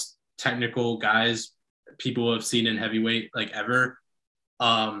the most technical guys people have seen in heavyweight like ever.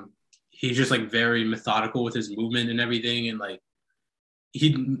 He's just like very methodical with his movement and everything, and like he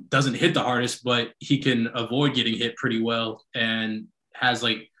doesn't hit the hardest, but he can avoid getting hit pretty well, and has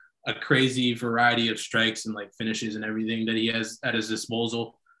like a crazy variety of strikes and like finishes and everything that he has at his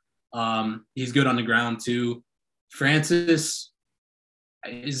disposal. He's good on the ground too. Francis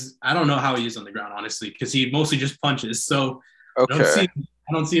is I don't know how he is on the ground honestly because he mostly just punches. So Okay.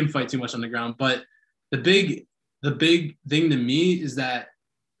 I don't see him fight too much on the ground. But the big thing to me is that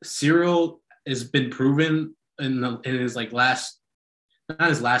Cyril has been proven in his like last not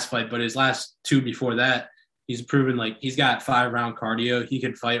his last fight, but his last two before that. He's proven like he's got 5 round cardio. He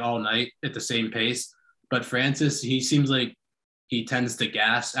can fight all night at the same pace. But Francis, he seems like he tends to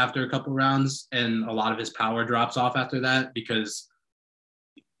gas after a couple rounds, and a lot of his power drops off after that because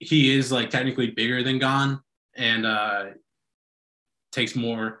he is like technically bigger than Gon and takes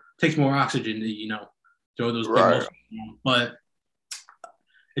more oxygen to throw those big Right. muscles. But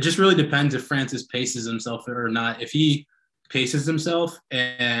it just really depends if Francis paces himself or not. If he paces himself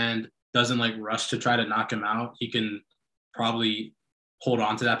and doesn't like rush to try to knock him out, he can probably hold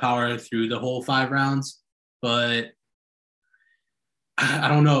on to that power through the whole 5 rounds. But I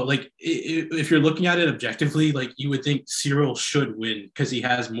don't know. Like, if you're looking at it objectively, like you would think Cyril should win because he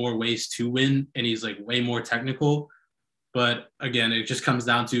has more ways to win and he's like way more technical. But again, it just comes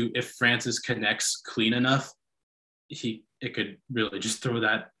down to if Francis connects clean enough, it could really just throw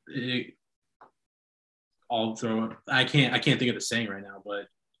that. I'll throw it. I can't think of the saying right now, but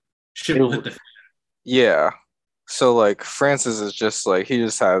shit will hit the. Yeah. So like Francis is just like he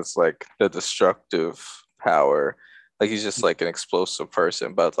just has like the destructive power. Like he's just like an explosive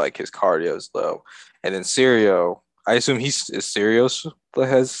person, but like his cardio is low. And then Sirio, I assume is Sirius that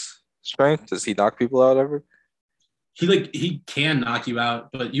has strength. Does he knock people out ever? He can knock you out,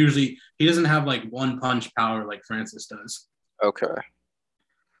 but usually he doesn't have like one punch power like Francis does. Okay.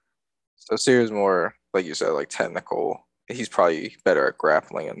 So Sirio's more, like you said, like technical. He's probably better at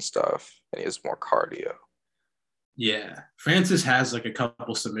grappling and stuff, and he has more cardio. Yeah, Francis has like a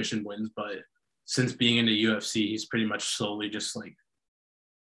couple submission wins, but since being in the UFC, he's pretty much slowly just like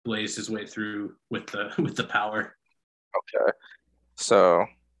blazed his way through with the with the power. Okay. So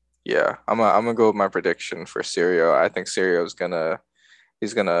yeah, I'm gonna go with my prediction for Sirio. I think Sirio's gonna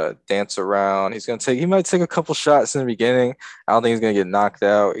he's gonna dance around. He might take a couple shots in the beginning. I don't think he's gonna get knocked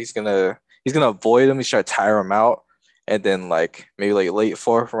out. He's gonna avoid him. He's trying to tire him out. And then like maybe like late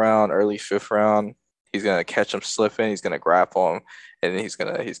fourth round, early fifth round, he's gonna catch him slipping, he's gonna grapple him, and then he's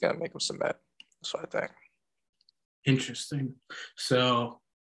gonna make him submit. That's what I think. Interesting. So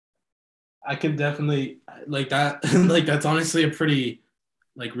I can definitely like that. Like that's honestly a pretty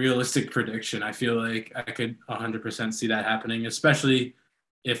like realistic prediction. I feel like I could 100% see that happening, especially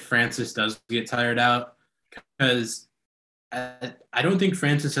if Francis does get tired out, because I don't think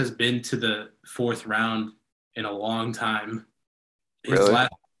Francis has been to the fourth round in a long time. His Really?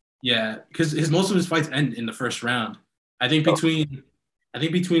 last, yeah, because his most of his fights end in the first round. I think Oh, between I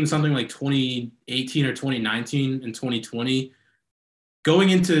think between something like 2018 or 2019 and 2020, going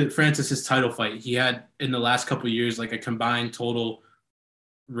into Francis's title fight, he had in the last couple of years like a combined total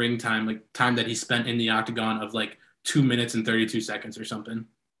ring time, like time that he spent in the octagon of like 2 minutes and 32 seconds or something.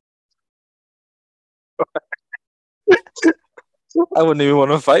 I wouldn't even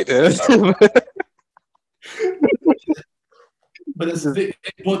want to fight him. But that's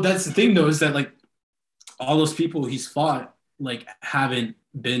the thing though, is that like all those people he's fought like haven't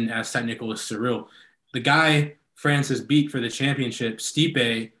been as technical as Cyril. The guy Francis beat for the championship,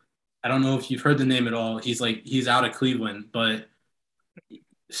 Stipe. I don't know if you've heard the name at all. He's out of Cleveland, but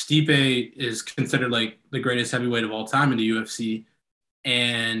Stipe is considered like the greatest heavyweight of all time in the UFC,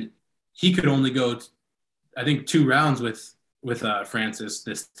 and he could only go, I think, 2 rounds with Francis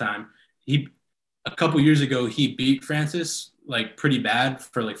this time. He a couple years ago he beat Francis like pretty bad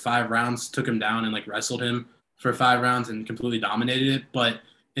for like 5 rounds, took him down and like wrestled him for 5 rounds and completely dominated it. But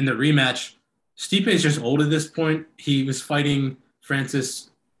in the rematch, Stipe is just old at this point. He was fighting Francis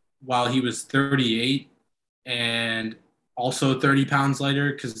while he was 38 and also 30 pounds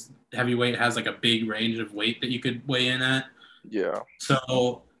lighter because heavyweight has like a big range of weight that you could weigh in at. Yeah.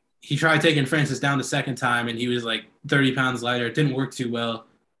 So he tried taking Francis down the second time and he was like 30 pounds lighter. It didn't work too well.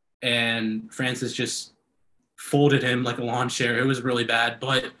 And Francis just folded him like a lawn chair. It was really bad.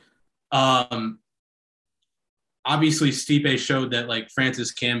 But um, obviously Stipe showed that like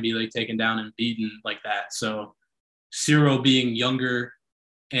Francis can be like taken down and beaten like that. So Ciro being younger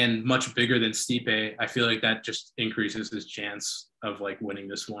and much bigger than Stipe, I feel like that just increases his chance of like winning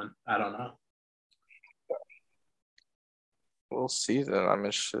this one. I don't know. We'll see then. I'm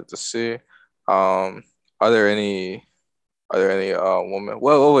interested to see. Um, are there any women?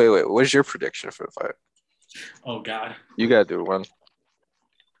 Whoa, wait. What's your prediction for the fight? Oh God. You gotta do one.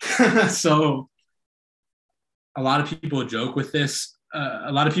 So a lot of people joke with this.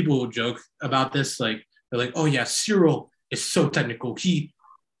 A lot of people will joke about this. Like they're like, "Oh yeah, Cyril is so technical. He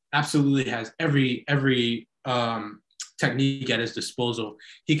absolutely has every technique at his disposal.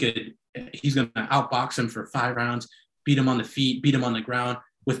 He's gonna outbox him for 5 rounds, beat him on the feet, beat him on the ground."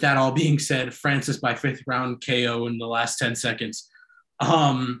 With that all being said, Francis by fifth round KO in the last 10 seconds.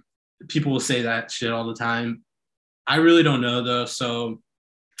 Um, People will say that shit all the time. I really don't know though, so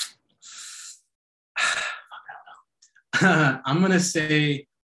I'm gonna say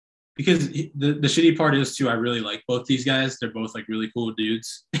because the shitty part is too, I really like both these guys. They're both like really cool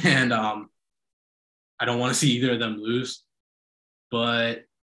dudes, and I don't want to see either of them lose. But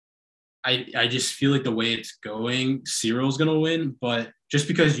I just feel like the way it's going, Cyril's gonna win. But just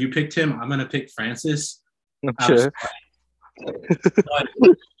because you picked him, I'm gonna pick Francis. Okay. But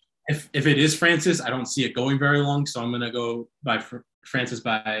if it is Francis, I don't see it going very long. So I'm gonna go by Francis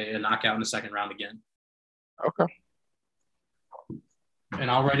by a knockout in the second round again. Okay. and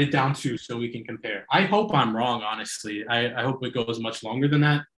I'll write it down too so we can compare. I hope I'm wrong, honestly. I hope it goes much longer than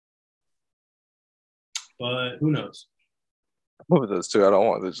that, but who knows? With those two, I don't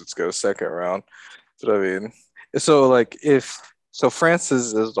want to just go second round. But I mean, so like if so,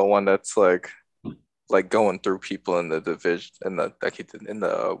 Francis is the one that's like going through people in the division in the like he did in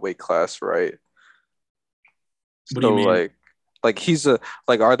the weight class, right? What do you So mean? like he's a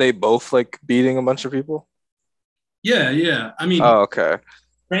like are they both like beating a bunch of people? Yeah, yeah. I mean, Oh, okay.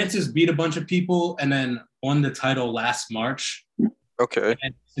 Francis beat a bunch of people and then won the title last March. Okay.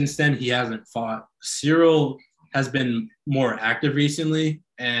 And since then, he hasn't fought. Cyril has been more active recently,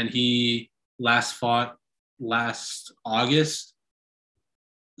 and he last fought last August.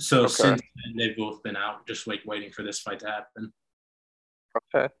 So Okay. since then, they've both been out, just waiting for this fight to happen.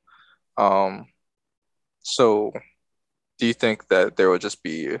 Okay. Um, so do you think that there would just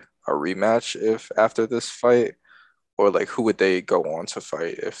be a rematch if after this fight, or like who would they go on to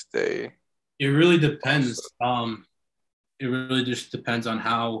fight if they It really lost? depends. It really just depends on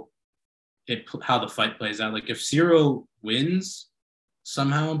how the fight plays out. Like if Cyril wins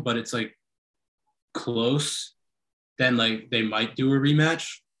somehow, but it's like close, then like they might do a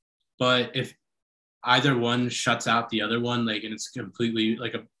rematch. But if either one shuts out the other one, like and it's completely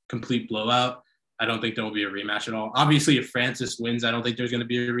like a complete blowout, I don't think there will be a rematch at all. Obviously, if Francis wins, I don't think there's going to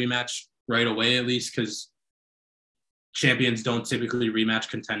be a rematch right away, at least because champions don't typically rematch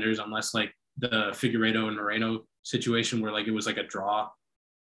contenders unless like the Figueiredo and Moreno situation where like it was like a draw.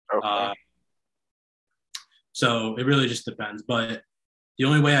 Okay. Uh, so it really just depends. But the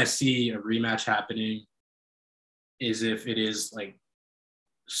only way I see a rematch happening is if it is like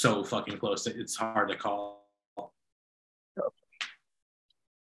so fucking close that it's hard to call.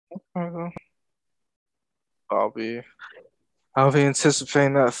 Okay. I'll be I'll be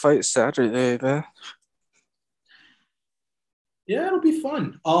anticipating that fight Saturday then. Yeah, it'll be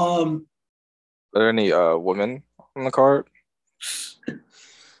fun. Are there any women on the card?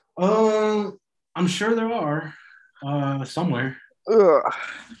 Uh, I'm sure there are somewhere. Ugh.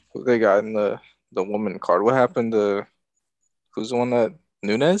 Who they got in the woman card? What happened to who's the one that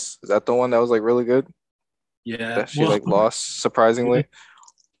Nunes? Is that the one that was like really good? Yeah. That she Well, like lost surprisingly?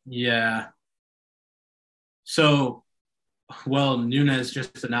 yeah. So, well, Nunes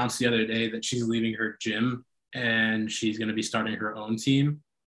just announced the other day that she's leaving her gym and she's going to be starting her own team.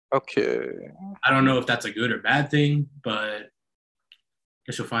 Okay. I don't know if that's a good or bad thing, but I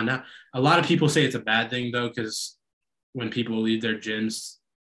guess you'll find out. A lot of people say it's a bad thing though, because when people leave their gyms,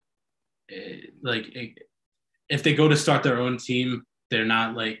 if they go to start their own team, they're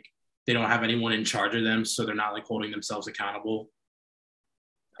not like they don't have anyone in charge of them, so they're not like holding themselves accountable.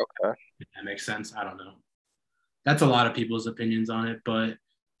 Okay. If that makes sense. I don't know. That's a lot of people's opinions on it, but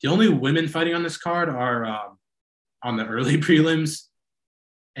the only women fighting on this card are on the early prelims,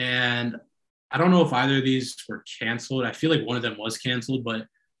 and I don't know if either of these were canceled. I feel like one of them was canceled, but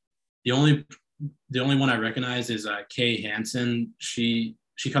the only the only one I recognize is Kay Hansen. She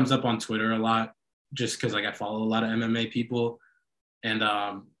comes up on Twitter a lot just because like I follow a lot of MMA people, and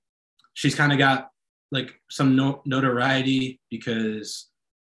she's kind of got like some notoriety because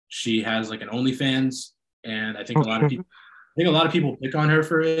she has like an OnlyFans, and I think a lot of people pick on her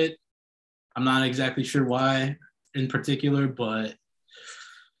for it. I'm not exactly sure why in particular, but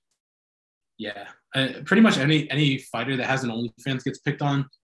yeah, pretty much any fighter that has an OnlyFans gets picked on.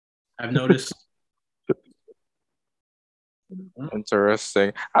 I've noticed.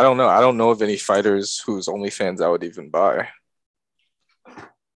 Interesting. I don't know. I don't know of any fighters whose OnlyFans I would even buy.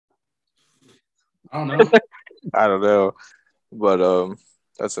 I don't know. I don't know. But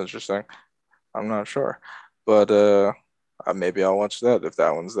that's interesting. I'm not sure. But maybe I'll watch that if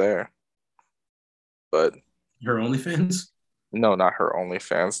that one's there. But Her OnlyFans. no, not her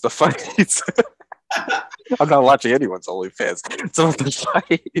OnlyFans. The fights. I'm not watching anyone's OnlyFans. Some of the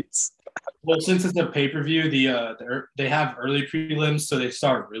fights. Well, since it's a pay per view, they have early prelims, so they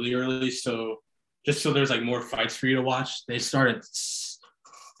start really early. So just so there's like more fights for you to watch, they start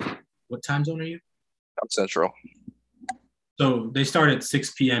at what time zone are you? I'm Central. So they start at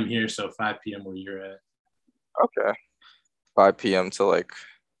 6 p.m. here, so 5 p.m. where you're at. Okay. 5 p.m. to like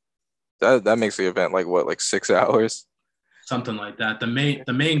that makes the event like what, like 6 hours? Something like that. The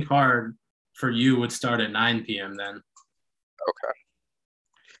main card for you would start at 9 p.m. then. Okay.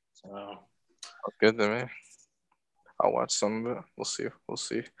 So Good to me. I'll watch some of it. We'll see. We'll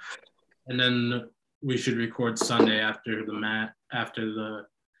see. and then we should record Sunday after the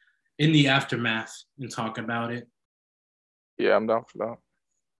in the aftermath and talk about it. Yeah, I'm down for that.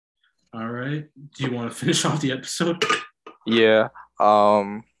 All right. Do you want to finish off the episode? Yeah.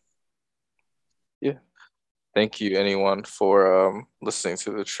 Um, yeah. Thank you, anyone, for listening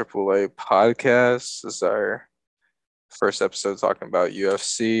to the AAA podcast. This is our first episode talking about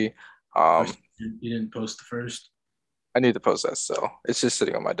UFC. Oh, Um, you didn't post the first. I need to post that still. It's just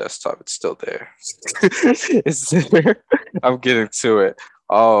sitting on my desktop. It's still there. It's there. I'm getting to it.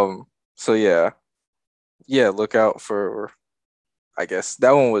 So yeah, look out for. I guess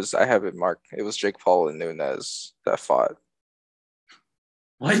that one was I have it marked. It was Jake Paul and Nunes that fought.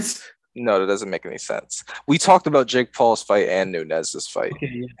 What? No, that doesn't make any sense. We talked about Jake Paul's fight and Nunes' fight Okay,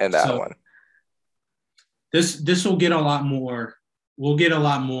 yeah. and that So one. this will get a lot more. We'll get a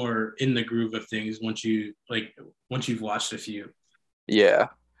lot more in the groove of things once you've watched a few. Yeah.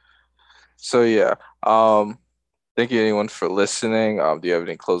 So yeah. Um, Thank you anyone for listening. Do you have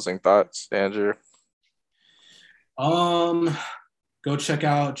any closing thoughts, Andrew? Um, Go check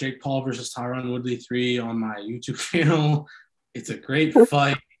out Jake Paul versus Tyron Woodley 3 on my YouTube channel. It's a great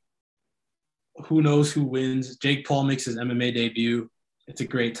fight. Who knows who wins? Jake Paul makes his MMA debut. It's a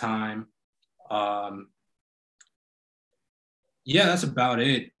great time. Um, yeah, that's about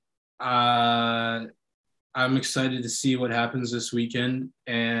it. Uh, I'm excited to see what happens this weekend,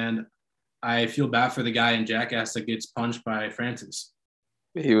 and I feel bad for the guy in Jackass that gets punched by Francis.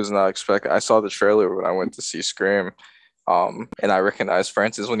 He was not expecting. I saw the trailer when I went to see Scream, and I recognized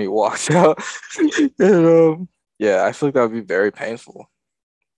Francis when he walked out. And yeah, I feel like that would be very painful.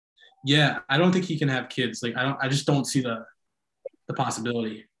 Yeah, I don't think he can have kids. Like I just don't see the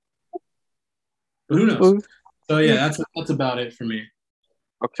possibility. But who knows? So yeah, that's about it for me.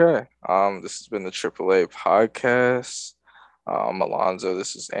 Okay. This has been the AAA podcast. Alonzo,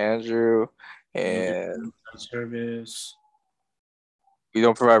 this is Andrew, and Service. we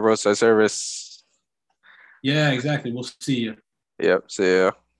don't provide roadside service. Yeah, exactly. We'll see you. Yep. See ya.